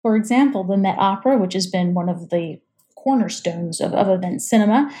For example, the Met Opera, which has been one of the cornerstones of event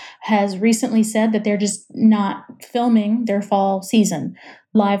cinema, has recently said that they're just not filming their fall season.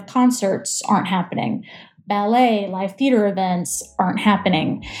 Live concerts aren't happening. Ballet, live theater events aren't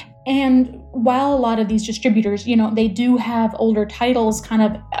happening. And while a lot of these distributors, they do have older titles kind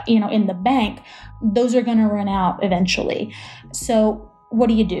of, in the bank, those are going to run out eventually. So what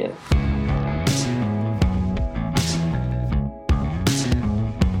do you do?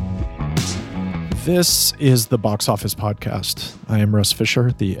 This is the Box Office Podcast. I am Russ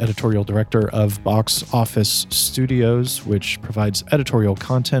Fisher, the editorial director of Box Office Studios, which provides editorial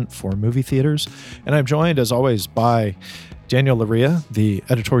content for movie theaters. And I'm joined, as always, by Daniel Loria, the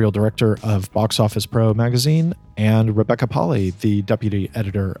editorial director of Box Office Pro magazine, and Rebecca Polly, the deputy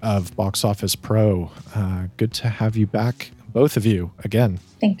editor of Box Office Pro. Good to have you back, both of you, again.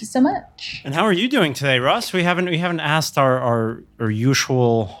 Thank you so much. And how are you doing today, Russ? We haven't asked our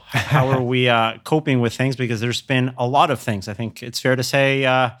usual how are we coping with things, because there's been a lot of things. I think it's fair to say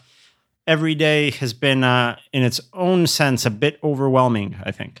every day has been in its own sense a bit overwhelming,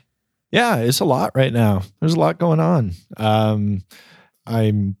 I think. Yeah, it's a lot right now. There's a lot going on.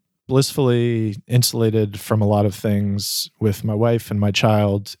 I'm blissfully insulated from a lot of things with my wife and my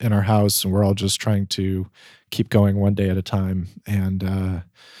child in our house, and we're all just trying to keep going one day at a time. And,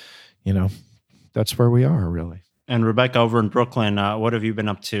 that's where we are, really. And Rebecca, over in Brooklyn, what have you been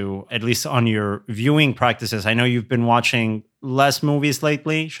up to, at least on your viewing practices? I know you've been watching less movies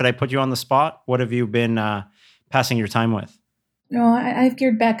lately. Should I put you on the spot? What have you been passing your time with? No, I've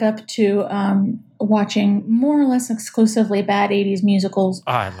geared back up to watching more or less exclusively bad 80s musicals.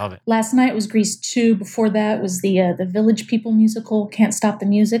 Oh, I love it. Last night was Grease 2. Before that was the Village People musical, Can't Stop the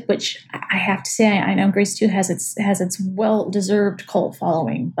Music, which I have to say, I know Grease 2 has its well-deserved cult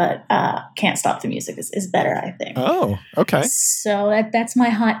following, but Can't Stop the Music is better, I think. Oh, okay. So that's my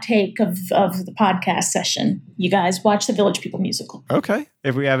hot take of the podcast session. You guys watch the Village People musical. Okay.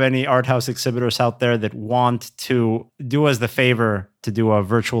 If we have any art house exhibitors out there that want to do us the favor to do a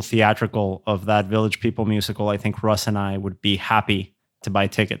virtual theatrical of that Village People musical, I think Russ and I would be happy to buy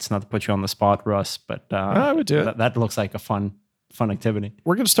tickets. Not to put you on the spot, Russ, but I would do it. That looks like a fun activity.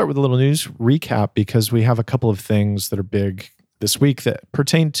 We're going to start with a little news recap because we have a couple of things that are big this week that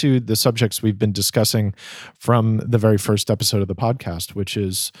pertain to the subjects we've been discussing from the very first episode of the podcast, which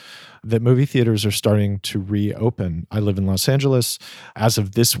is that movie theaters are starting to reopen. I live in Los Angeles. As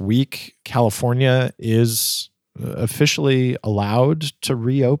of this week, California is officially allowed to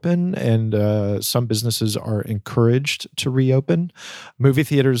reopen, and some businesses are encouraged to reopen. Movie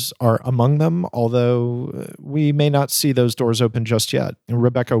theaters are among them, although we may not see those doors open just yet. And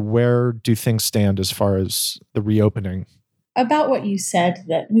Rebecca, where do things stand as far as the reopening? About what you said,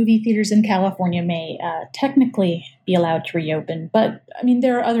 that movie theaters in California may technically be allowed to reopen. But, I mean,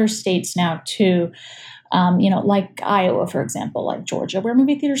 there are other states now, too, like Iowa, for example, like Georgia, where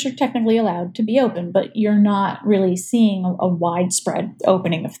movie theaters are technically allowed to be open, but you're not really seeing a widespread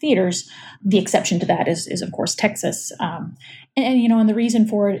opening of theaters. The exception to that is of course, Texas. And the reason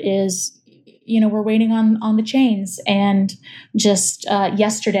for it is, we're waiting on the chains. And just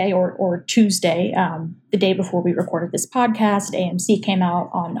yesterday or Tuesday, the day before we recorded this podcast, AMC came out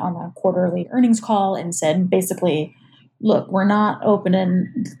on a quarterly earnings call and said, basically, look, we're not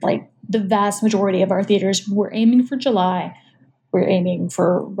opening like the vast majority of our theaters. We're aiming for July. We're aiming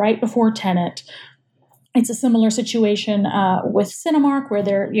for right before Tenet. It's a similar situation with Cinemark, where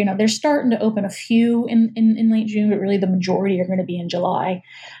they're starting to open a few in late June, but really the majority are going to be in July.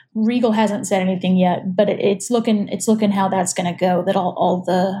 Regal hasn't said anything yet, but it's looking how that's going to go. That all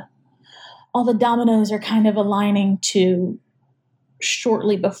the dominoes are kind of aligning to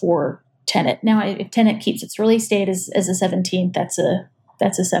shortly before Tenet. Now, if Tenet keeps its release date as the 17th,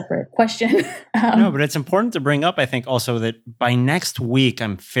 that's a separate question. No, but it's important to bring up, I think, also that by next week,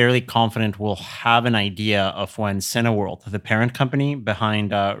 I'm fairly confident we'll have an idea of when Cineworld, the parent company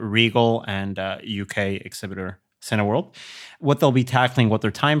behind Regal and UK exhibitor Cineworld, what they'll be tackling, what their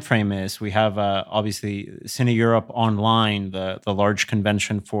time frame is. We have obviously Cine Europe Online, the large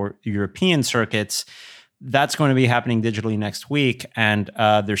convention for European circuits. That's going to be happening digitally next week, and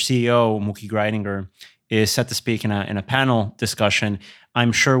their CEO Mooky Greidinger is set to speak in a panel discussion.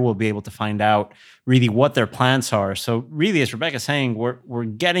 I'm sure we'll be able to find out really what their plans are. So really, as Rebecca's saying, we're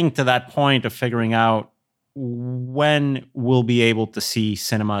getting to that point of figuring out when we'll be able to see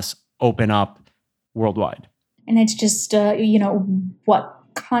cinemas open up worldwide. And it's just, what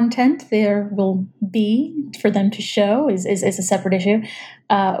content there will be for them to show is a separate issue.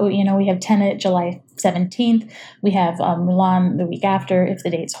 We have Tenet July 17th. We have Mulan the week after, if the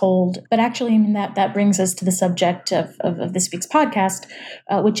dates hold. But actually, that brings us to the subject of this week's podcast,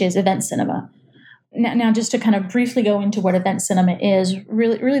 which is event cinema. Now, just to kind of briefly go into what event cinema is,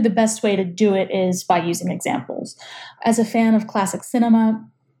 really the best way to do it is by using examples. As a fan of classic cinema,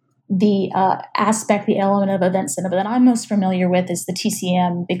 the element of event cinema that I'm most familiar with is the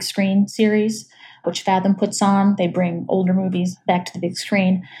TCM Big Screen series, which Fathom puts on. They bring older movies back to the big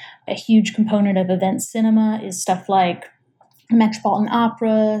screen. A huge component of event cinema is stuff like Metropolitan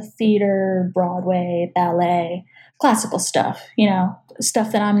Opera, theater, Broadway, ballet, classical stuff,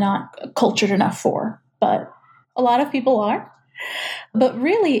 stuff that I'm not cultured enough for, but a lot of people are. But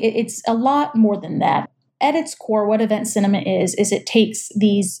really, it's a lot more than that. At its core, what event cinema is it takes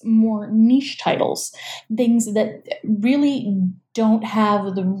these more niche titles, things that really don't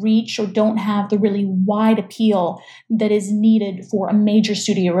have the reach or don't have the really wide appeal that is needed for a major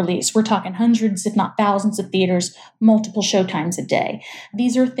studio release. We're talking hundreds, if not thousands of theaters, multiple showtimes a day.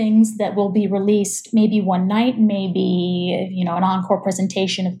 These are things that will be released maybe one night, maybe, an encore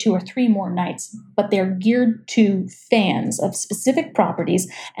presentation of 2 or 3 more nights, but they're geared to fans of specific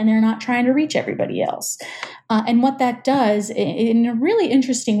properties, and they're not trying to reach everybody else. And what that does, in a really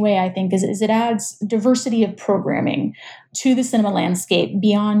interesting way, I think, is it adds diversity of programming to the cinema landscape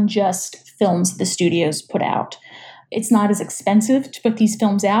beyond just films the studios put out. It's not as expensive to put these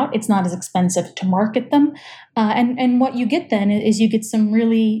films out. It's not as expensive to market them. And what you get then is you get some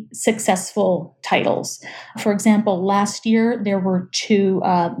really successful titles. For example, last year there were 2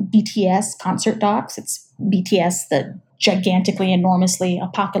 BTS concert docs. It's BTS, the gigantically, enormously,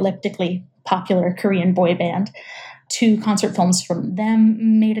 apocalyptically popular Korean boy band. 2 concert films from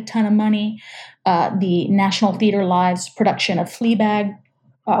them made a ton of money. The National Theatre Live's production of Fleabag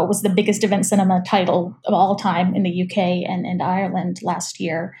was the biggest event cinema title of all time in the UK and Ireland last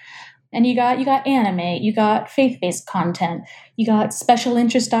year. And you got anime, you got faith-based content, you got special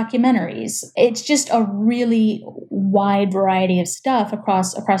interest documentaries. It's just a really wide variety of stuff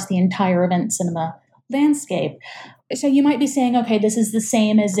across the entire event cinema landscape. So you might be saying, okay, this is the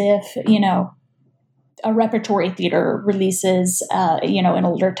same as if, a repertory theater releases, an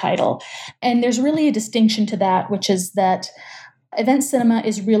older title. And there's really a distinction to that, which is that event cinema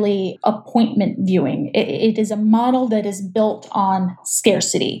is really appointment viewing. It is a model that is built on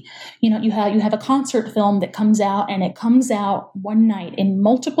scarcity. You have a concert film that comes out, and it comes out one night in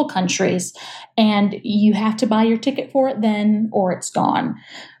multiple countries, and you have to buy your ticket for it then, or it's gone.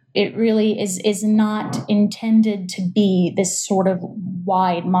 It really is not intended to be this sort of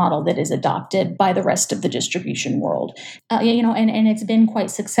wide model that is adopted by the rest of the distribution world. And it's been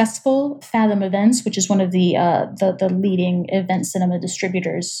quite successful. Fathom Events, which is one of the leading event cinema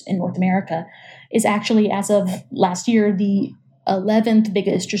distributors in North America, is actually, as of last year, the 11th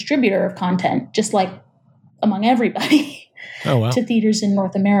biggest distributor of content, just like among everybody, to theaters in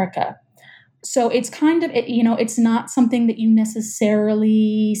North America. So it's kind of, it's not something that you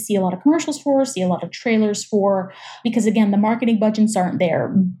necessarily see a lot of commercials for, see a lot of trailers for, because again, the marketing budgets aren't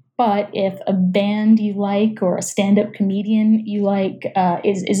there. But if a band you like or a stand-up comedian you like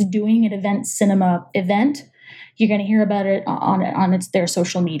is doing an event cinema event, you're going to hear about it on their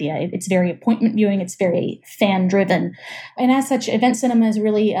social media. It's very appointment viewing. It's very fan-driven. And as such, event cinema is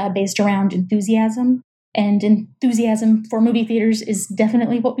really based around enthusiasm. And enthusiasm for movie theaters is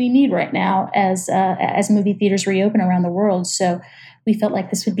definitely what we need right now as movie theaters reopen around the world. So we felt like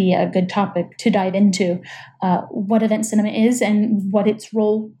this would be a good topic to dive into, what event cinema is and what its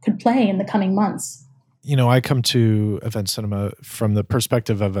role could play in the coming months. I come to event cinema from the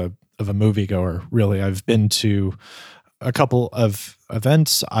perspective of a moviegoer. Really, I've been to a couple of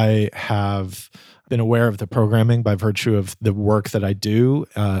events. I have been aware of the programming by virtue of the work that I do.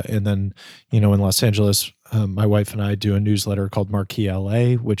 And then, in Los Angeles, my wife and I do a newsletter called Marquee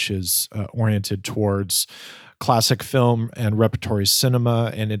LA, which is oriented towards classic film and repertory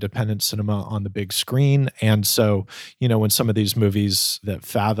cinema and independent cinema on the big screen. And so, when some of these movies that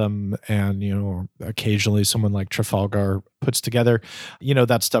Fathom and, occasionally someone like Trafalgar puts together,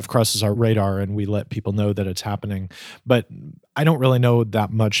 that stuff crosses our radar and we let people know that it's happening. But I don't really know that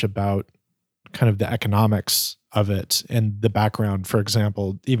much about kind of the economics of it and the background. For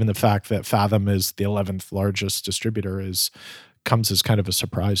example, even the fact that Fathom is the 11th largest distributor comes as kind of a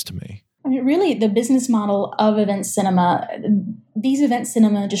surprise to me. I mean, really, the business model of event cinema, these event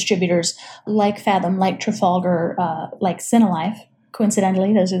cinema distributors like Fathom, like Trafalgar, like Cinelife,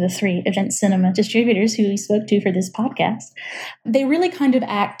 coincidentally, those are the 3 event cinema distributors who we spoke to for this podcast. They really kind of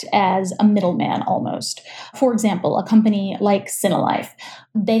act as a middleman almost. For example, a company like Cinelife,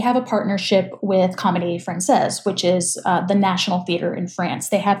 they have a partnership with Comédie Française, which is the national theater in France.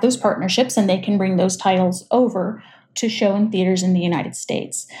 They have those partnerships and they can bring those titles over to show in theaters in the United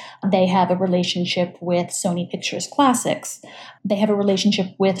States. They have a relationship with Sony Pictures Classics.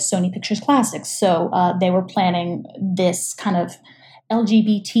 So they were planning this kind of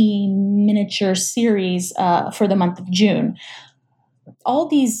LGBT miniature series for the month of June. All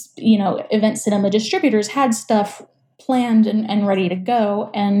these, event cinema distributors had stuff planned and ready to go,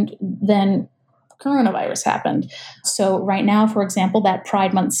 and then coronavirus happened. So right now, for example, that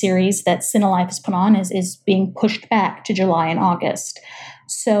Pride Month series that Cinelife has put on is being pushed back to July and August.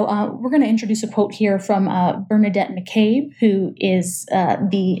 So we're going to introduce a quote here from Bernadette McCabe, who is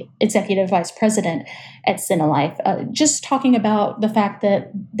the executive vice president at Cinelife, just talking about the fact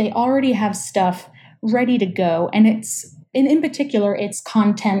that they already have stuff ready to go. And in particular, it's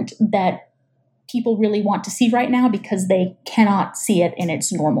content that people really want to see right now because they cannot see it in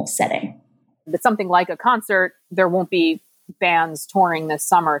its normal setting. But something like a concert, there won't be bands touring this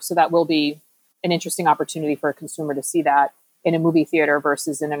summer. So that will be an interesting opportunity for a consumer to see that in a movie theater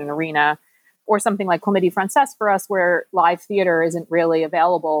versus in an arena. Or something like Comédie Française for us, where live theater isn't really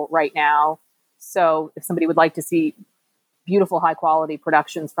available right now. So if somebody would like to see beautiful, high quality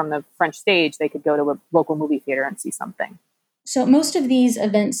productions from the French stage, they could go to a local movie theater and see something. So most of these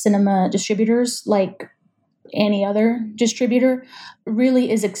event cinema distributors, like any other distributor,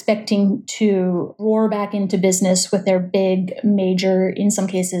 really is expecting to roar back into business with their big, major, in some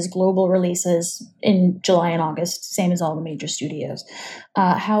cases, global releases in July and August, same as all the major studios.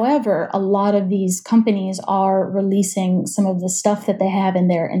 However, a lot of these companies are releasing some of the stuff that they have in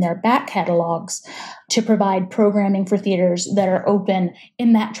their back catalogs to provide programming for theaters that are open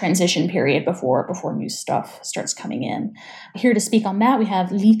in that transition period before new stuff starts coming in. Here to speak on that, we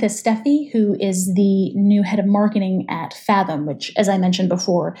have Letha Steffi, who is the new head of marketing at Fathom, which, as I mentioned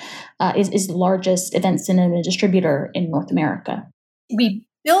before, is the largest event cinema distributor in North America. We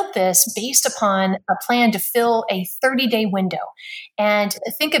built this based upon a plan to fill a 30-day window. And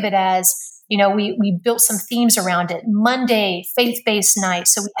think of it as, we built some themes around it. Monday, faith-based night.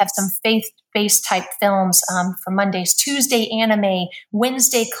 So we have some faith-based type films for Mondays. Tuesday, anime.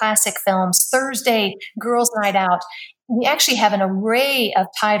 Wednesday, classic films. Thursday, girls' night out. We actually have an array of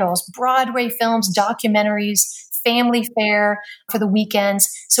titles, Broadway films, documentaries, family fare for the weekends.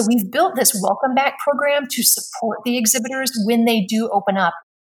 So we've built this welcome back program to support the exhibitors when they do open up.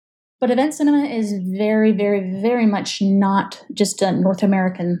 But event cinema is very, very, very much not just a North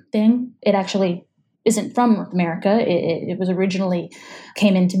American thing. It actually isn't from North America. It was originally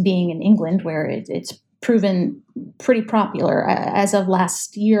came into being in England, where it's proven pretty popular. As of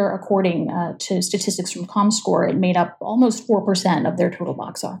last year, according to statistics from ComScore, it made up almost 4% of their total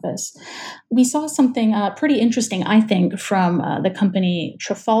box office. We saw something pretty interesting, I think, from the company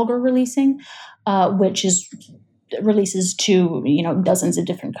Trafalgar Releasing, which releases to dozens of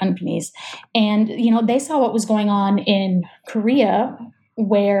different companies, and they saw what was going on in Korea,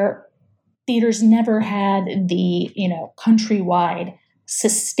 where theaters never had the countrywide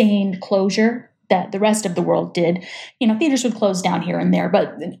sustained closure that the rest of the world did. Theaters would close down here and there,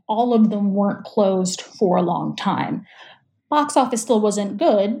 but all of them weren't closed for a long time. Box office still wasn't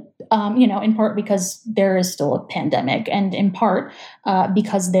good, in part because there is still a pandemic, and in part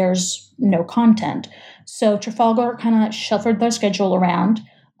because there's no content. So Trafalgar kind of shuffled their schedule around,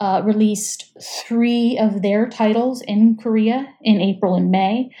 released 3 of their titles in Korea in April and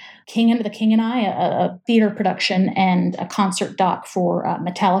May. The King and I, a theater production and a concert doc for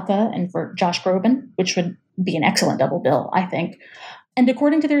Metallica and for Josh Groban, which would be an excellent double bill, I think. And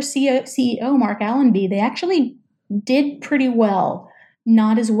according to their CEO, Mark Allenby, they actually did pretty well.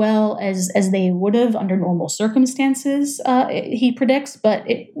 Not as well as they would have under normal circumstances, he predicts, but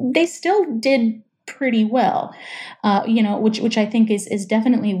they still did pretty well, which I think is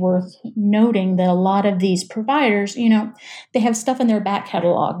definitely worth noting, that a lot of these providers, they have stuff in their back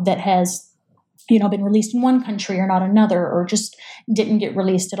catalog that has, been released in one country or not another, or just didn't get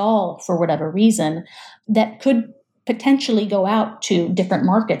released at all for whatever reason, that could potentially go out to different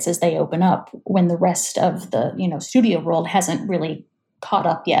markets as they open up when the rest of the, studio world hasn't really caught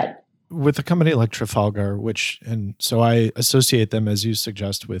up yet. With a company like Trafalgar, and so I associate them, as you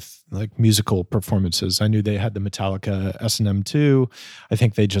suggest, with like musical performances. I knew they had the Metallica S&M 2. I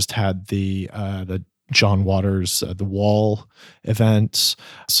think they just had the John Waters' The Wall event,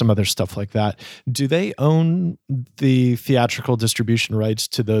 some other stuff like that. Do they own the theatrical distribution rights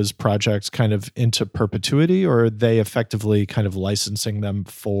to those projects kind of into perpetuity, or are they effectively kind of licensing them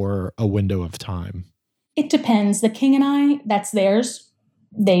for a window of time? It depends. The King and I, that's theirs.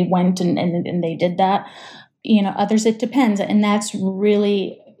 They went and they did that. Others, it depends. And that's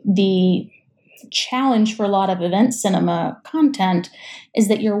really the challenge for a lot of event cinema content, is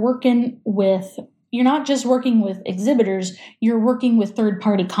that you're not just working with exhibitors, you're working with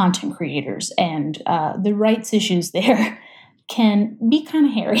third-party content creators. And the rights issues there can be kind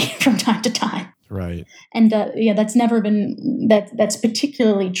of hairy from time to time. Right. And that's never been, that's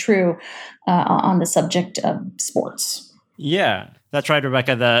particularly true on the subject of sports. Yeah, that's right,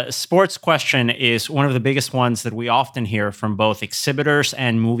 Rebecca. The sports question is one of the biggest ones that we often hear from both exhibitors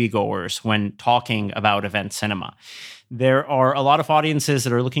and moviegoers when talking about event cinema. There are a lot of audiences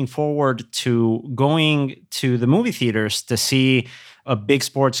that are looking forward to going to the movie theaters to see a big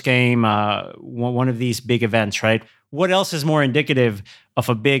sports game, one of these big events, right? What else is more indicative of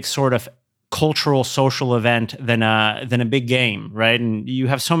a big sort of cultural, social event than a big game, right? And you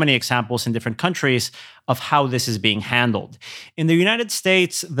have so many examples in different countries of how this is being handled. In the United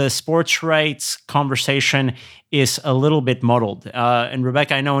States, the sports rights conversation is a little bit muddled. And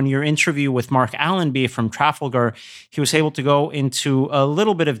Rebecca, I know in your interview with Mark Allenby from Trafalgar, he was able to go into a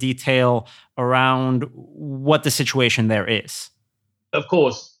little bit of detail around what the situation there is. Of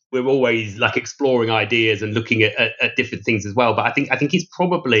course, we're always like exploring ideas and looking at different things as well. But I think it's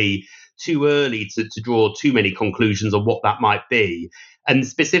probably too early to draw too many conclusions on what that might be. And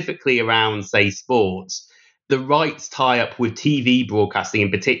specifically around, say, sports, the rights tie up with TV broadcasting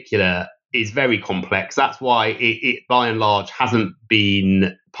in particular is very complex. That's why it by and large hasn't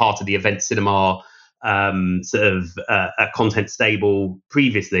been part of the event cinema a content stable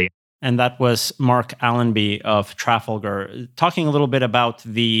previously. And that was Mark Allenby of Trafalgar, talking a little bit about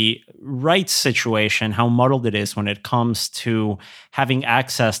the rights situation, how muddled it is when it comes to having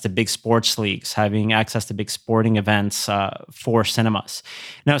access to big sports leagues, having access to big sporting events for cinemas.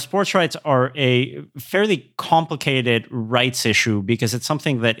 Now, sports rights are a fairly complicated rights issue because it's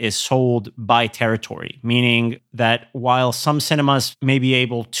something that is sold by territory, meaning that while some cinemas may be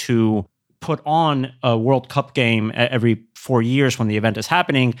able to put on a World Cup game every 4 years when the event is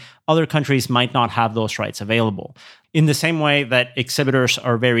happening, other countries might not have those rights available. In the same way that exhibitors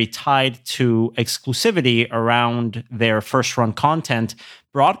are very tied to exclusivity around their first-run content,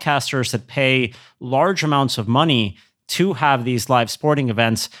 broadcasters that pay large amounts of money to have these live sporting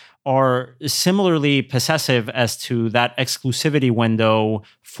events are similarly possessive as to that exclusivity window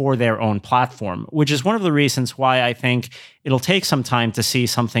for their own platform, which is one of the reasons why I think it'll take some time to see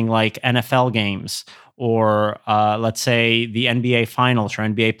something like NFL games or let's say the NBA Finals or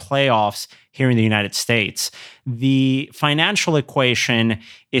NBA playoffs here in the United States. The financial equation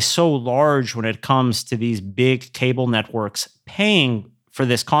is so large when it comes to these big cable networks paying for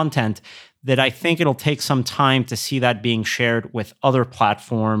this content that I think it'll take some time to see that being shared with other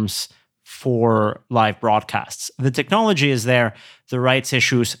platforms for live broadcasts. The technology is there. The rights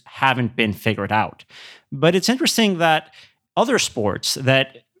issues haven't been figured out. But it's interesting that other sports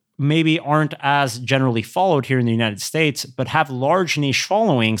that maybe aren't as generally followed here in the United States, but have large niche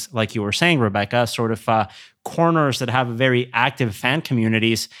followings, like you were saying, Rebecca, sort of corners that have very active fan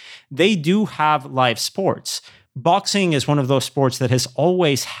communities, they do have live sports. Boxing is one of those sports that has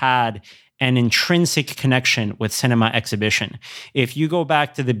always had an intrinsic connection with cinema exhibition. If you go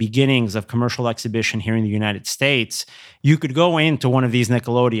back to the beginnings of commercial exhibition here in the United States, you could go into one of these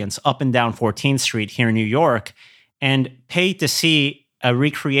Nickelodeons up and down 14th Street here in New York and pay to see a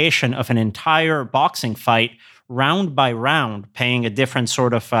recreation of an entire boxing fight round by round, paying a different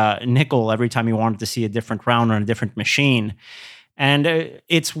sort of nickel every time you wanted to see a different round on a different machine. And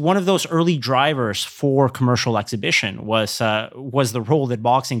it's one of those early drivers for commercial exhibition was the role that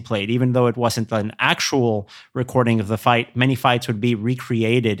boxing played. Even though it wasn't an actual recording of the fight, many fights would be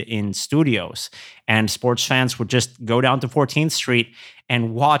recreated in studios. And sports fans would just go down to 14th Street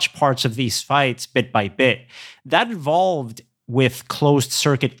and watch parts of these fights bit by bit. That evolved with closed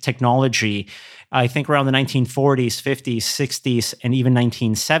circuit technology, I think around the 1940s, 50s, 60s, and even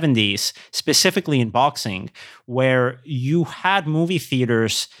 1970s, specifically in boxing, where you had movie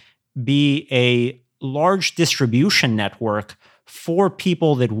theaters be a large distribution network for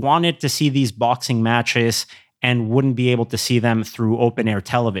people that wanted to see these boxing matches and wouldn't be able to see them through open-air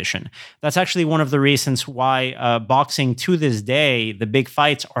television. That's actually one of the reasons why boxing to this day, the big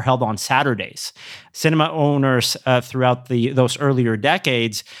fights are held on Saturdays. Cinema owners throughout those earlier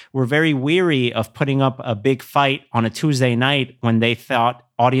decades were very weary of putting up a big fight on a Tuesday night when they thought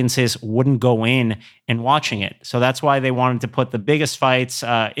audiences wouldn't go in and watching it. So that's why they wanted to put the biggest fights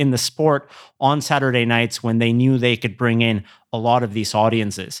in the sport on Saturday nights when they knew they could bring in a lot of these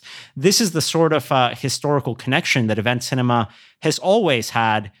audiences. This is the sort of historical connection that event cinema has always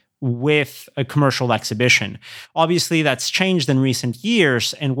had with a commercial exhibition. Obviously, that's changed in recent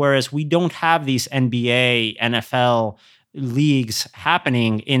years. And whereas we don't have these NBA, NFL leagues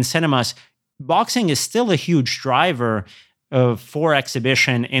happening in cinemas, boxing is still a huge driver for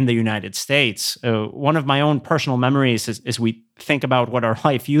exhibition in the United States. One of my own personal memories as we think about what our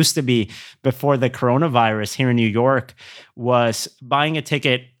life used to be before the coronavirus here in New York was buying a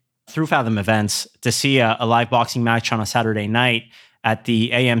ticket through Fathom Events to see a live boxing match on a Saturday night at the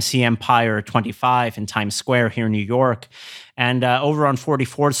AMC Empire 25 in Times Square here in New York. And over on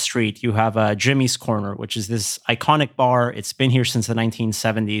 44th Street, you have Jimmy's Corner, which is this iconic bar. It's been here since the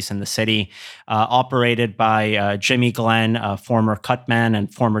 1970s in the city, operated by Jimmy Glenn, a former cutman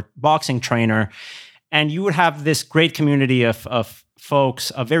and former boxing trainer. And you would have this great community of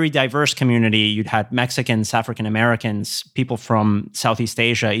folks, a very diverse community. You'd had Mexicans, African Americans, people from Southeast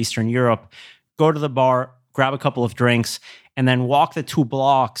Asia, Eastern Europe, go to the bar, grab a couple of drinks, and then walk the 2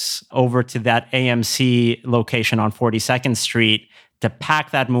 blocks over to that AMC location on 42nd Street to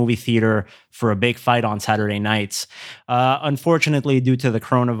pack that movie theater for a big fight on Saturday nights. Unfortunately, due to the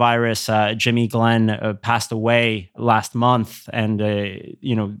coronavirus, Jimmy Glenn passed away last month. And,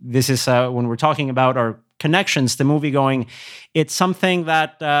 this is when we're talking about our connections to moviegoing, it's something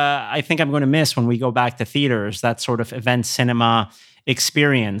that I think I'm going to miss when we go back to theaters, that sort of event cinema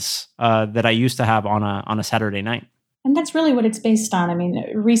experience that I used to have on a Saturday night. And that's really what it's based on. I mean,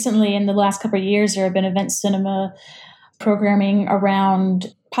 recently in the last couple of years, there have been event cinema programming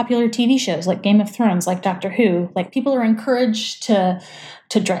around popular TV shows like Game of Thrones, like Doctor Who. Like, people are encouraged to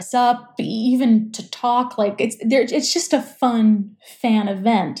dress up, even to talk. Like, it's just a fun fan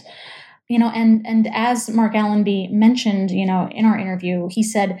event. And as Mark Allenby mentioned, in our interview, he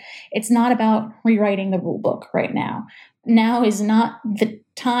said it's not about rewriting the rule book right now. Now is not the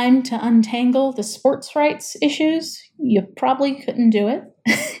time to untangle the sports rights issues. You probably couldn't do it.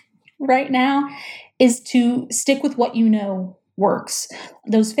 Right now is to stick with what works.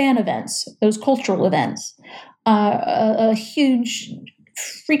 Those fan events, those cultural events. A huge,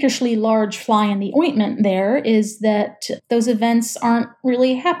 freakishly large fly in the ointment there is that those events aren't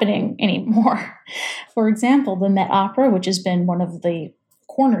really happening anymore. For example, the Met Opera, which has been one of the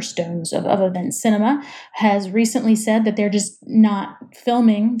cornerstones of event cinema, has recently said that they're just not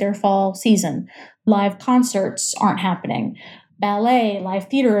filming their fall season. Live concerts aren't happening. Ballet, live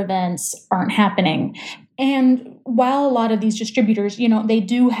theater events aren't happening. And while a lot of these distributors, they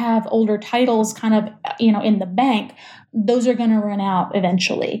do have older titles kind of, in the bank, those are going to run out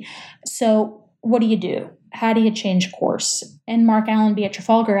eventually. So what do you do? How do you change course? And Mark Allenby at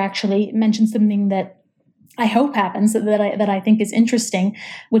Trafalgar actually mentioned something that I hope happens, that I think is interesting,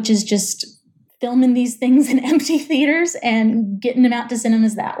 which is just filming these things in empty theaters and getting them out to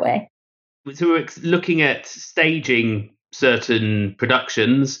cinemas that way. So we're looking at staging certain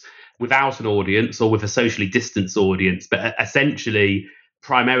productions without an audience or with a socially distanced audience, but essentially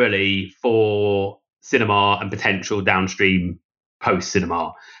primarily for cinema and potential downstream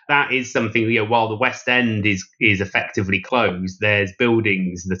post-cinema. That is something, while the West End is effectively closed, there's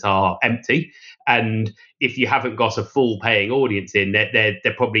buildings that are empty. And if you haven't got a full paying audience in, there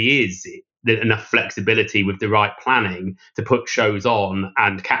probably is enough flexibility with the right planning to put shows on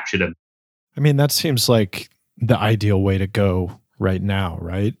and capture them. I mean, that seems like the ideal way to go right now,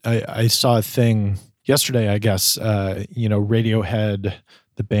 right? I saw a thing yesterday, I guess, Radiohead,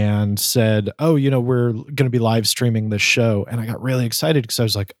 the band, said, we're going to be live streaming this show. And I got really excited because I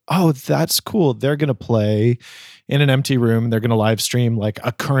was like, oh, that's cool. They're going to play in an empty room. They're going to live stream like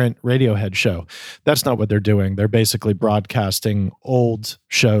a current Radiohead show. That's not what they're doing. They're basically broadcasting old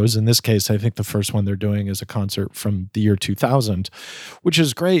shows. In this case, I think the first one they're doing is a concert from the year 2000, which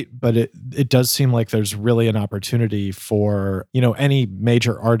is great. But it does seem like there's really an opportunity for, any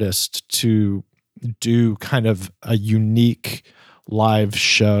major artist to do kind of a unique live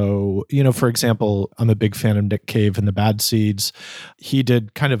show. For example, I'm a big fan of Nick Cave and the Bad Seeds. He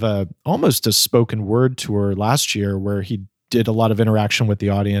did kind of almost a spoken word tour last year where he did a lot of interaction with the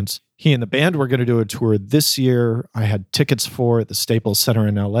audience. He and the band were going to do a tour this year. I had tickets for at the Staples Center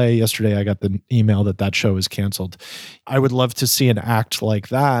in LA. Yesterday, I got the email that show is canceled. I would love to see an act like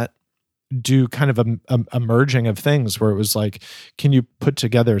that do kind of a merging of things where it was like, can you put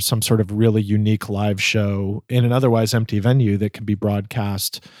together some sort of really unique live show in an otherwise empty venue that can be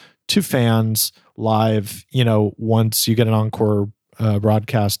broadcast to fans live, once you get an encore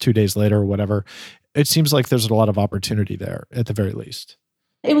broadcast 2 days later or whatever. It seems like there's a lot of opportunity there at the very least.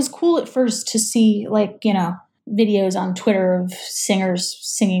 It was cool at first to see, videos on Twitter of singers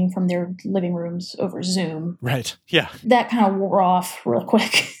singing from their living rooms over Zoom. Right. Yeah. That kind of wore off real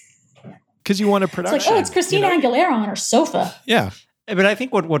quick. Because you want a production. It's like, it's Christina Aguilera on her sofa. Yeah. But I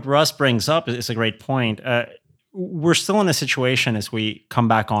think what Russ brings up is a great point. We're still in a situation as we come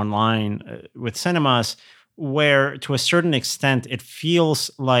back online with cinemas where, to a certain extent, it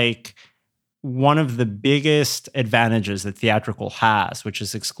feels like one of the biggest advantages that theatrical has, which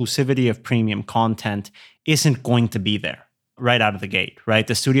is exclusivity of premium content, isn't going to be there right out of the gate, right?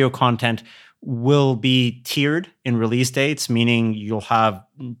 The studio content will be tiered in release dates, meaning you'll have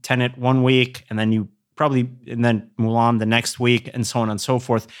Tenet 1 week and then Mulan the next week, and so on and so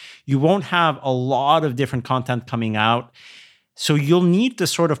forth. You won't have a lot of different content coming out. So you'll need to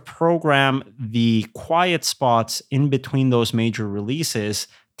sort of program the quiet spots in between those major releases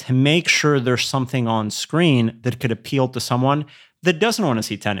to make sure there's something on screen that could appeal to someone that doesn't want to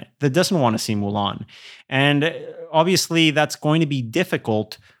see Tenet, that doesn't want to see Mulan. And obviously that's going to be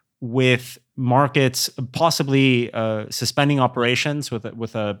difficult with markets possibly suspending operations with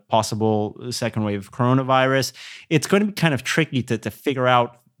a possible second wave of coronavirus. It's going to be kind of tricky to figure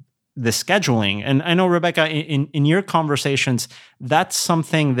out the scheduling. And I know, Rebecca, in your conversations, that's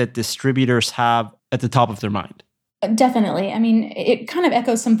something that distributors have at the top of their mind. Definitely. I mean, it kind of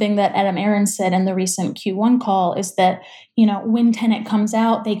echoes something that Adam Aarons said in the recent Q1 call, is that, when Tenet comes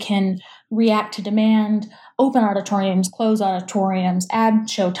out, they can react to demand, open auditoriums, close auditoriums, add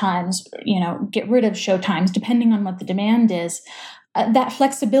showtimes, get rid of showtimes, depending on what the demand is. That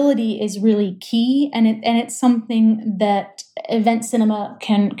flexibility is really key, and it's something that event cinema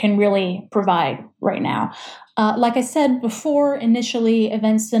can really provide right now. Like I said before, initially,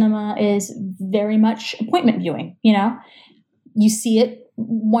 event cinema is very much appointment viewing. You see it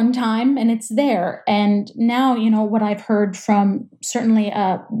one time and it's there. And now, what I've heard from certainly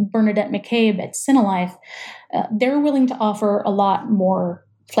Bernadette McCabe at Cinelife, they're willing to offer a lot more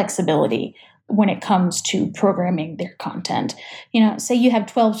flexibility when it comes to programming their content. Say you have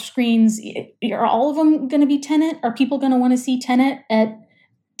 12 screens, are all of them going to be Tenet? Are people going to want to see Tenet at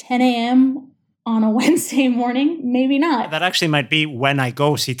 10 a.m. on a Wednesday morning? Maybe not. That actually might be when I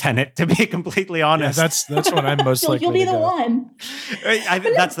go see Tenet, to be completely honest. Yeah, that's when I'm most likely You'll be to the go. one. I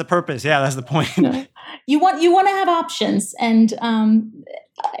think that's the purpose. Yeah, that's the point. You want to have options, and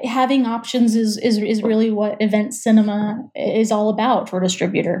having options is really what event cinema is all about for a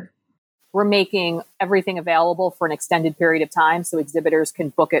distributor. We're making everything available for an extended period of time so exhibitors can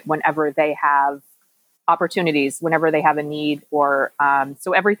book it whenever they have opportunities, whenever they have a need, or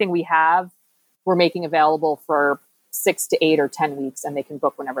so everything we have, we're making available for 6 to 8 or 10 weeks, and they can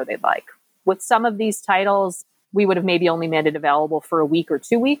book whenever they'd like. With some of these titles, we would have maybe only made it available for a week or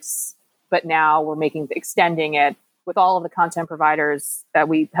 2 weeks, but now we're extending it with all of the content providers that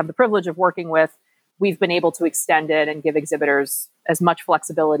we have the privilege of working with. We've been able to extend it and give exhibitors as much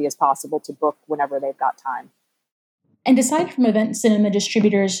flexibility as possible to book whenever they've got time. And aside from event cinema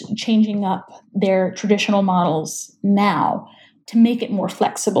distributors changing up their traditional models now to make it more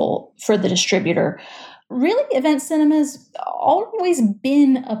flexible for the distributor, really event cinema's always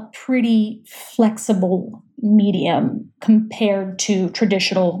been a pretty flexible medium compared to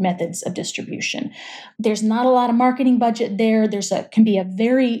traditional methods of distribution. There's not a lot of marketing budget there. Can be a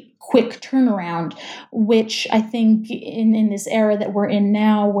very quick turnaround, which I think in this era that we're in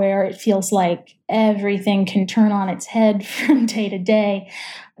now, where it feels like everything can turn on its head from day to day,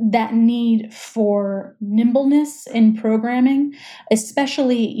 that need for nimbleness in programming,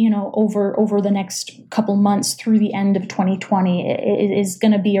 especially, over the next couple months through the end of 2020, is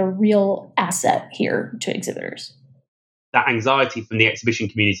going to be a real asset here to exhibitors. That anxiety from the exhibition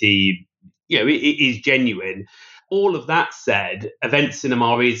community, it is genuine. All of that said, event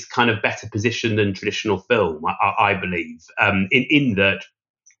cinema is kind of better positioned than traditional film, I believe, in that,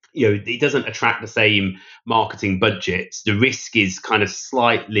 it doesn't attract the same marketing budgets. The risk is kind of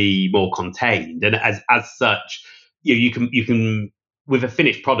slightly more contained, and as such, you can with a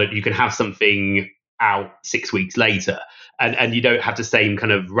finished product, you can have something out 6 weeks later, and you don't have the same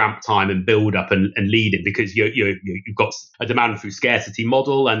kind of ramp time and build up and lead it, because you've got a demand through scarcity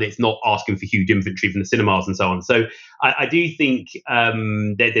model, and it's not asking for huge inventory from the cinemas and so on. So I do think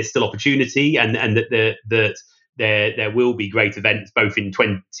there's still opportunity, and that there will be great events both in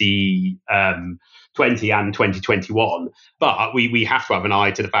 2020 and 2021. But we have to have an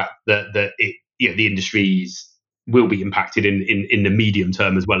eye to the fact that the industries will be impacted in the medium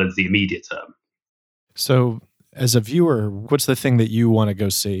term as well as the immediate term. So as a viewer, what's the thing that you want to go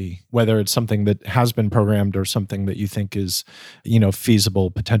see, whether it's something that has been programmed or something that you think is,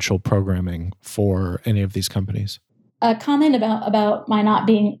 feasible potential programming for any of these companies? a comment about my not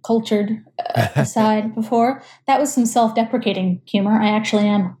being cultured aside before, that was some self-deprecating humor. I actually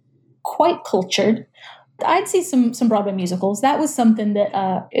am quite cultured. I'd see some Broadway musicals. That was something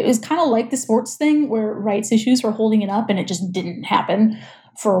that it was kind of like the sports thing where rights issues were holding it up, and it just didn't happen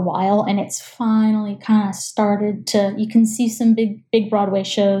for a while. And it's finally kind of started to. You can see some big Broadway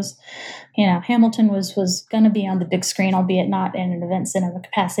shows. You know, Hamilton was going to be on the big screen, albeit not in an event cinema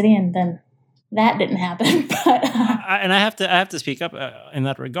capacity, and then that didn't happen. But and I have to speak up in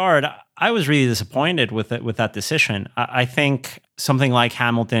that regard. I was really disappointed with that decision. I think something like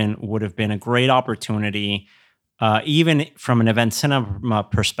Hamilton would have been a great opportunity, even from an event cinema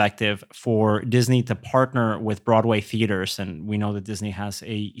perspective, for Disney to partner with Broadway theaters. And we know that Disney has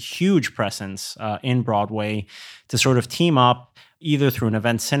a huge presence in Broadway, to sort of team up either through an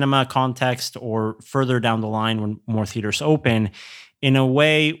event cinema context or further down the line when more theaters open, in a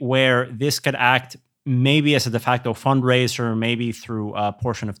way where this could act maybe as a de facto fundraiser, maybe through a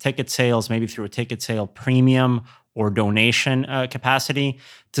portion of ticket sales, maybe through a ticket sale premium or donation capacity,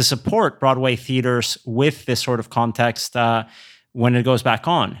 to support Broadway theaters with this sort of context when it goes back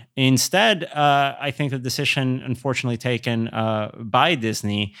on. Instead, I think the decision, unfortunately taken by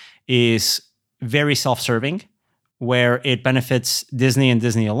Disney, is very self-serving, where it benefits Disney and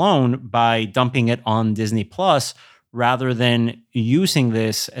Disney alone by dumping it on Disney Plus, rather than using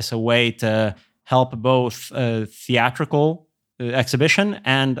this as a way to help both theatrical exhibition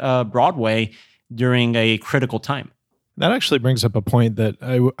and Broadway during a critical time. That actually brings up a point that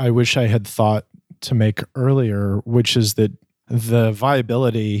I wish I had thought to make earlier, which is that the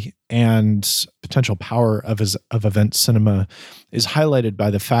viability and potential power of event cinema is highlighted by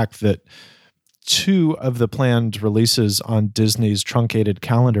the fact that 2 of the planned releases on Disney's truncated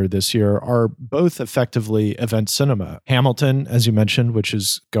calendar this year are both effectively event cinema. Hamilton, as you mentioned, which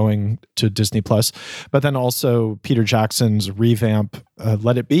is going to Disney Plus, but then also Peter Jackson's revamp,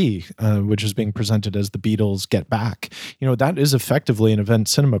 Let It Be, which is being presented as The Beatles Get Back. You know, that is effectively an event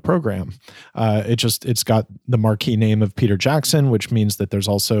cinema program. It's got the marquee name of Peter Jackson, which means that there's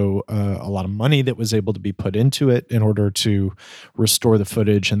also a lot of money that was able to be put into it in order to restore the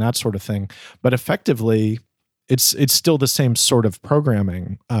footage and that sort of thing. But effectively, it's still the same sort of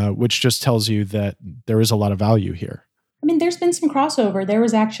programming, which just tells you that there is a lot of value here. I mean, there's been some crossover. There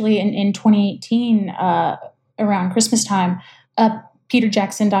was actually in 2018, around Christmas time, a Peter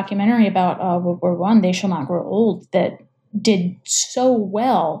Jackson documentary about World War I, They Shall Not Grow Old, that did so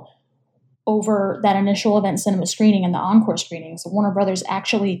well over that initial event cinema screening and the encore screenings. Warner Brothers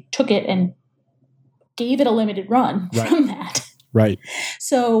actually took it and gave it a limited run from that. Right.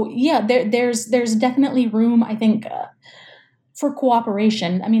 So yeah, there's definitely room, I think, for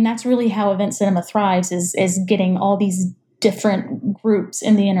cooperation. I mean, that's really how event cinema thrives, is getting all these different groups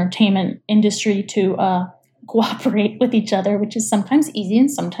in the entertainment industry to cooperate with each other, which is sometimes easy and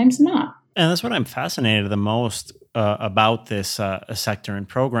sometimes not. And that's what I'm fascinated the most about this sector in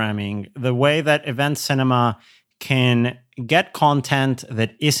programming, the way that event cinema can get content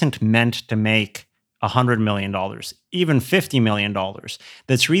that isn't meant to make $100 million, even $50 million,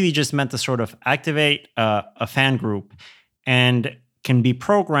 that's really just meant to sort of activate a fan group and can be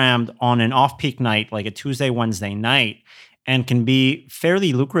programmed on an off-peak night, like a Tuesday, Wednesday night, and can be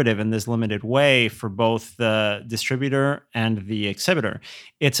fairly lucrative in this limited way for both the distributor and the exhibitor.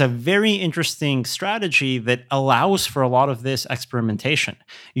 It's a very interesting strategy that allows for a lot of this experimentation.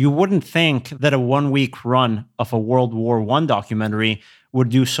 You wouldn't think that a 1-week run of a World War I documentary would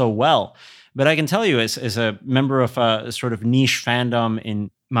do so well. But I can tell you, as a member of a sort of niche fandom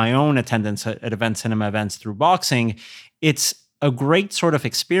in my own attendance at event cinema events through boxing, it's a great sort of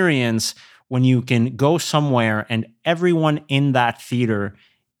experience when you can go somewhere and everyone in that theater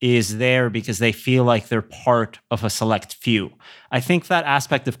is there because they feel like they're part of a select few. I think that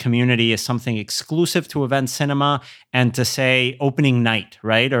aspect of community is something exclusive to event cinema and to, say, opening night,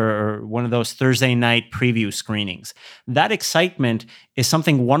 right? Or one of those Thursday night preview screenings. That excitement is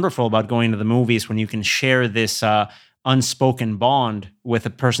something wonderful about going to the movies when you can share this unspoken bond with a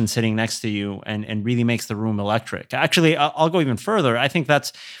person sitting next to you and really makes the room electric. Actually, I'll go even further. I think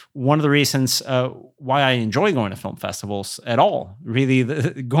that's one of the reasons why I enjoy going to film festivals at all. Really,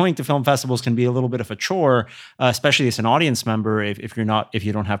 going to film festivals can be a little bit of a chore, especially as an audience member if you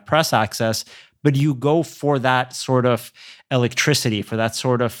don't have press access. But you go for that sort of electricity, for that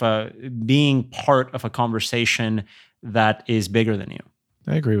sort of being part of a conversation that is bigger than you.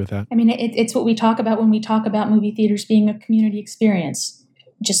 I agree with that. I mean, it's what we talk about when we talk about movie theaters being a community experience,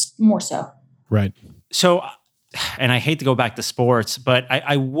 just more so. Right. So and I hate to go back to sports, but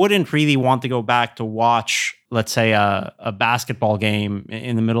I wouldn't really want to go back to watch, let's say, a basketball game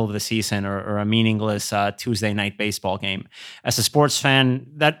in the middle of the season or a meaningless Tuesday night baseball game. As a sports fan,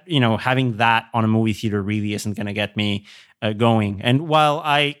 that, having that on a movie theater really isn't going to get me going. And while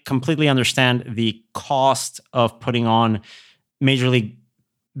I completely understand the cost of putting on Major League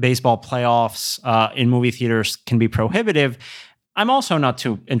Baseball playoffs in movie theaters can be prohibitive, I'm also not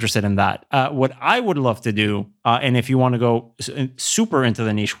too interested in that. What I would love to do, and if you want to go super into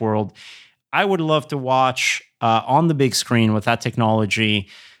the niche world, I would love to watch on the big screen with that technology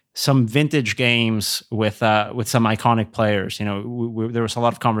some vintage games with some iconic players. There was a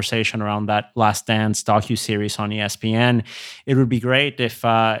lot of conversation around that Last Dance docuseries on ESPN. It would be great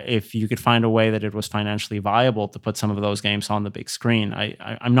if you could find a way that it was financially viable to put some of those games on the big screen.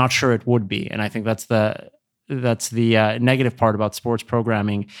 I'm not sure it would be, and I think that's the negative part about sports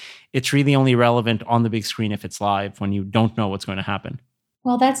programming. It's really only relevant on the big screen if it's live, when you don't know what's going to happen.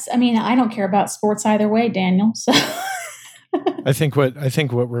 Well, I don't care about sports either way, Daniel. So I think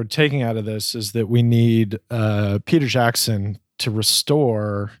what we're taking out of this is that we need Peter Jackson to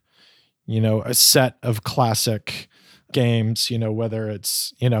restore, a set of classic games, whether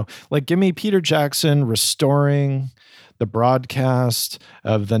it's, give me Peter Jackson restoring the broadcast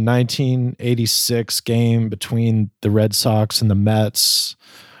of the 1986 game between the Red Sox and the Mets,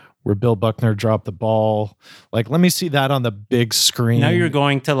 where Bill Buckner dropped the ball. Let me see that on the big screen. Now you're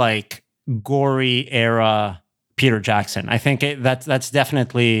going to gory era Peter Jackson. I think that's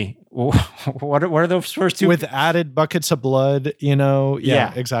definitely what are those first two? With added buckets of blood,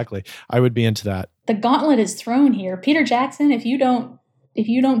 Yeah, exactly. I would be into that. The gauntlet is thrown here. Peter Jackson, if you don't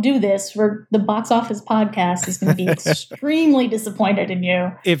do this, for the Box Office Podcast is going to be extremely disappointed in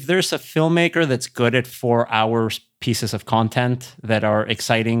you. If there's a filmmaker that's good at 4-hour pieces of content that are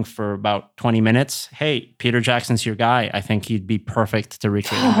exciting for about 20 minutes, hey, Peter Jackson's your guy. I think he'd be perfect to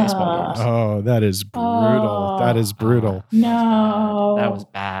recreate baseball games. Oh, that is brutal. That is brutal. No. That was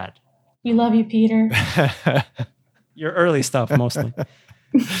bad. We love you, Peter. Your early stuff, mostly.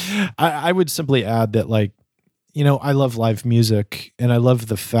 I would simply add that, I love live music, and I love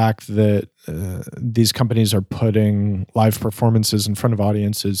the fact that these companies are putting live performances in front of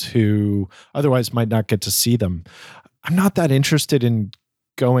audiences who otherwise might not get to see them. I'm not that interested in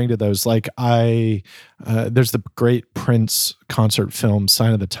going to those. There's the great Prince concert film,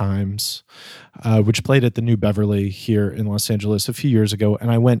 Sign of the Times, which played at the New Beverly here in Los Angeles a few years ago,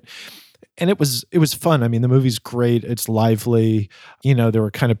 and I went. And it was fun. I mean, the movie's great. It's lively. There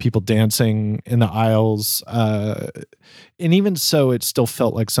were kind of people dancing in the aisles. And even so, it still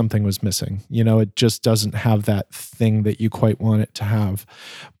felt like something was missing. It just doesn't have that thing that you quite want it to have.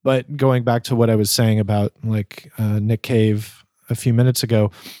 But going back to what I was saying about Nick Cave a few minutes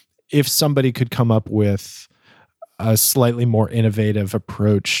ago, if somebody could come up with a slightly more innovative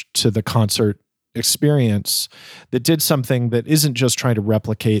approach to the concert experience that did something that isn't just trying to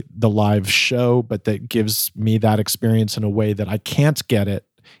replicate the live show, but that gives me that experience in a way that I can't get it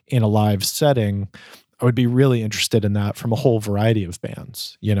in a live setting, I would be really interested in that from a whole variety of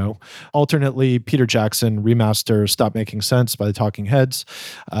bands. Alternately, Peter Jackson remaster Stop Making Sense by the Talking Heads,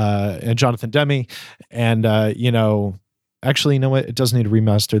 and Jonathan Demme. And, actually, you know what? It doesn't need a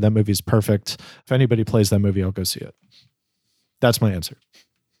remaster. That movie's perfect. If anybody plays that movie, I'll go see it. That's my answer.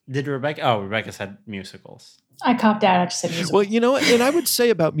 Did Rebecca? Oh, Rebecca said musicals. I copped out. I just said musicals. Well, and I would say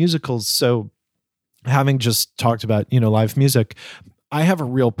about musicals, so having just talked about, live music, I have a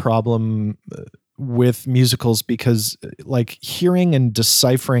real problem with musicals because hearing and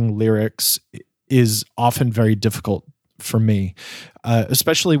deciphering lyrics is often very difficult for me,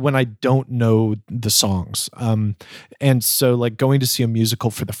 especially when I don't know the songs. And so going to see a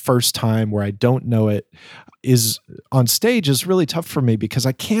musical for the first time where I don't know it is on stage is really tough for me because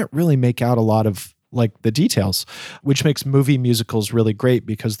I can't really make out a lot of the details, which makes movie musicals really great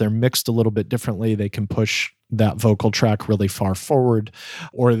because they're mixed a little bit differently. They can push that vocal track really far forward,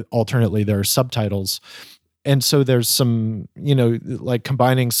 or alternately there are subtitles. And so there's some,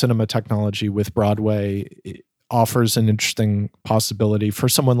 combining cinema technology with Broadway offers an interesting possibility for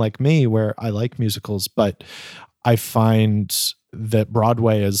someone like me where I like musicals, but I find that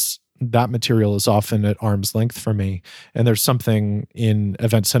Broadway that material is often at arm's length for me. And there's something in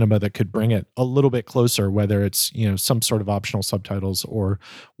event cinema that could bring it a little bit closer, whether it's, some sort of optional subtitles or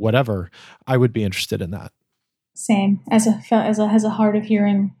whatever. I would be interested in that. Same. As a hard of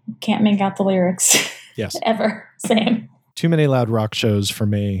hearing, can't make out the lyrics. Yes. Ever. Same. Too many loud rock shows for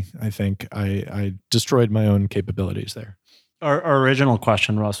me. I think I destroyed my own capabilities there. Our original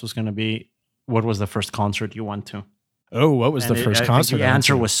question, Russ, was going to be, what was the first concert you went to? Oh, what was And the first I think concert? the I went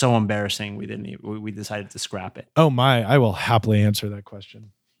answer to? was so embarrassing. We decided to scrap it. Oh my! I will happily answer that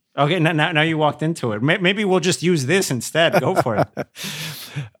question. Okay, now you walked into it. Maybe we'll just use this instead. Go for it.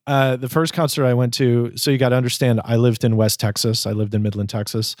 The first concert I went to, so you got to understand, I lived in West Texas. I lived in Midland,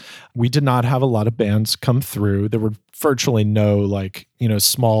 Texas. We did not have a lot of bands come through. There were virtually no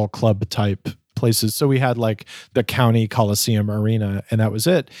small club type places. So we had like the County Coliseum Arena, and that was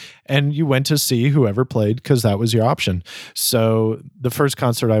it. And you went to see whoever played because that was your option. So the first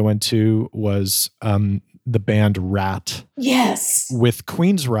concert I went to was the band Rat. Yes. With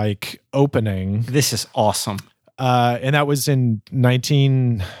Queensryche opening. This is awesome. And that was in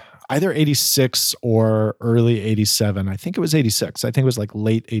either 86 or early 87. I think it was 86. I think it was like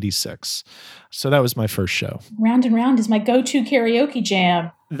late 86. So that was my first show. Round and Round is my go-to karaoke jam.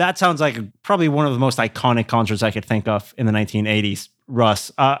 That sounds like probably one of the most iconic concerts I could think of in the 1980s.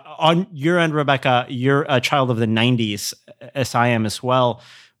 Russ, on your end, Rebecca, you're a child of the 90s, as I am as well.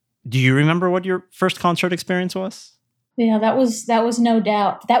 Do you remember what your first concert experience was? Yeah, that was No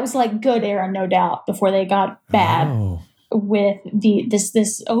Doubt. That was like good era, No Doubt, before they got bad. Oh. With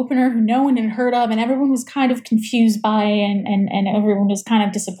this opener who no one had heard of, and everyone was kind of confused by, and everyone was kind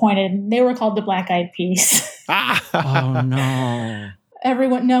of disappointed. And they were called the Black Eyed Peas. Oh no!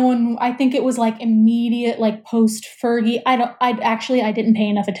 I think it was like immediate, like post Fergie. I didn't pay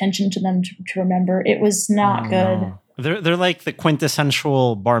enough attention to them to remember. It was not good. No. They're like the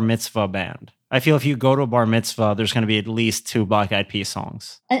quintessential bar mitzvah band. I feel if you go to a bar mitzvah, there's going to be at least 2 Black Eyed Peas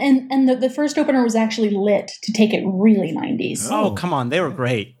songs. And the first opener was actually lit to take it really 90s. Oh, come on. They were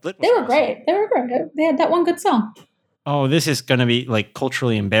great. They were great. They had that one good song. Oh, this is going to be like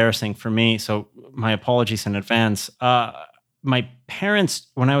culturally embarrassing for me. So my apologies in advance. My parents,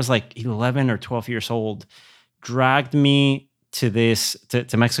 when I was like 11 or 12 years old, dragged me to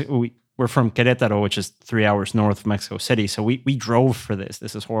Mexico. We're from Querétaro, which is 3 hours north of Mexico City. So we drove for this.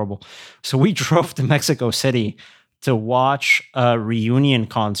 This is horrible. So we drove to Mexico City to watch a reunion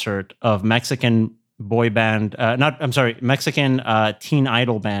concert of Mexican boy band, Mexican teen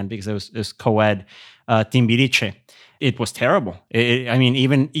idol band, because it was co-ed, Timbiriche. It was terrible.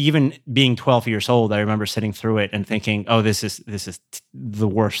 Even being 12 years old, I remember sitting through it and thinking, "Oh, this is the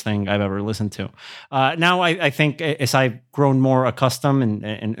worst thing I've ever listened to." Now, I think as I've grown more accustomed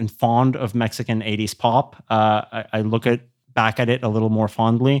and fond of Mexican 80s pop, I look back at it a little more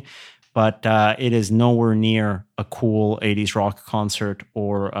fondly. But it is nowhere near a cool 80s rock concert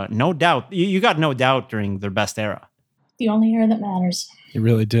or No Doubt. You got No Doubt during their best era. The only era that matters. You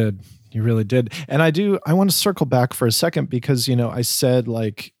really did. You really did. And I want to circle back for a second because, I said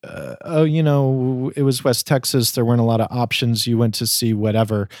like, it was West Texas. There weren't a lot of options. You went to see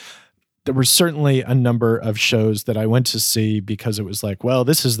whatever. There were certainly a number of shows that I went to see because it was like, well,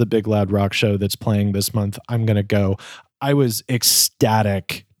 this is the Big Loud Rock show that's playing this month. I'm going to go. I was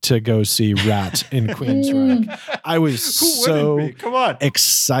ecstatic to go see Rat in Queensryche. I was so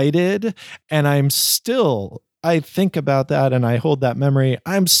excited, and I think about that and I hold that memory.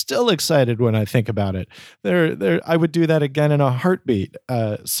 I'm still excited when I think about it. I would do that again in a heartbeat.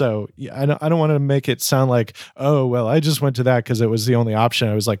 So I don't want to make it sound like, oh, well, I just went to that because it was the only option.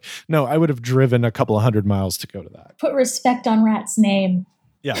 I was like, no, I would have driven a couple of 100 miles to go to that. Put respect on Rat's name.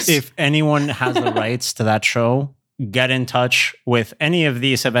 Yes. If anyone has the rights to that show, get in touch with any of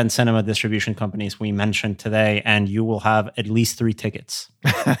these event cinema distribution companies we mentioned today, and you will have at least 3 tickets.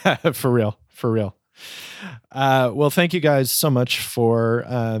 For real. Well, thank you guys so much for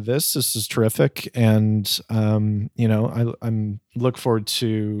this. This is terrific. And, I'm look forward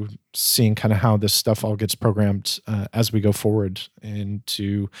to seeing kind of how this stuff all gets programmed as we go forward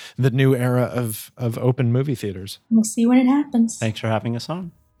into the new era of open movie theaters. We'll see when it happens. Thanks for having us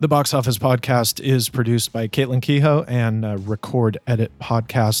on. The Box Office Podcast is produced by Caitlin Kehoe and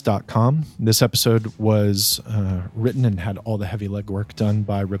recordeditpodcast.com. This episode was written and had all the heavy legwork done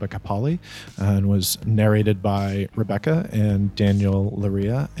by Rebecca Pauley and was narrated by Rebecca and Daniel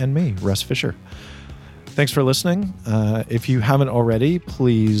Laria and me, Russ Fisher. Thanks for listening. If you haven't already,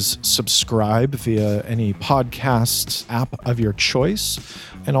 please subscribe via any podcast app of your choice,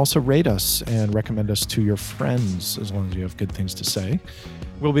 and also rate us and recommend us to your friends as long as you have good things to say.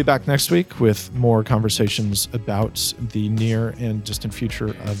 We'll be back next week with more conversations about the near and distant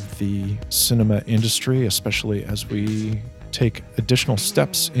future of the cinema industry, especially as we take additional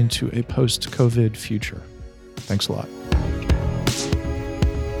steps into a post-COVID future. Thanks a lot.